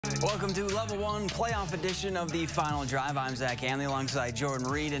Welcome to Level 1 playoff edition of the Final Drive. I'm Zach Hanley alongside Jordan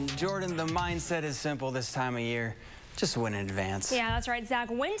Reed. And Jordan, the mindset is simple this time of year. Just win in advance. Yeah, that's right, Zach.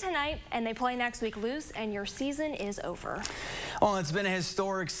 Win tonight, and they play next week. Lose, and your season is over. Well, it's been a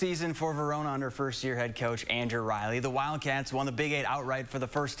historic season for Verona under first-year head coach Andrew Riley. The Wildcats won the Big 8 outright for the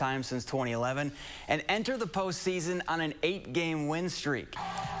first time since 2011 and enter the postseason on an 8-game win streak.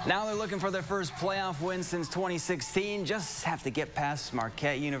 Now they're looking for their first playoff win since 2016. Just have to get past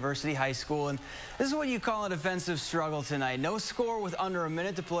Marquette University High School. And this is what you call a defensive struggle tonight. No score with under a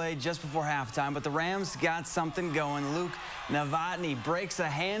minute to play just before halftime, but the Rams got something going. Luke Novotny breaks a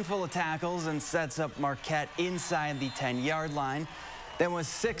handful of tackles and sets up Marquette inside the 10-yard line. Then with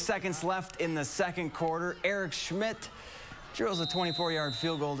 6 seconds left in the second quarter, Eric Schmidt drills a 24-yard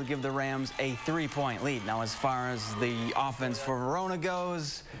field goal to give the Rams a 3-point lead. Now, as far as the offense for Verona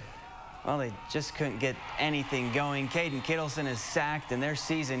goes, well, they just couldn't get anything going. Caden Kittleson is sacked, and their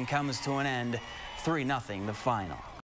season comes to an end. 3-0 the final.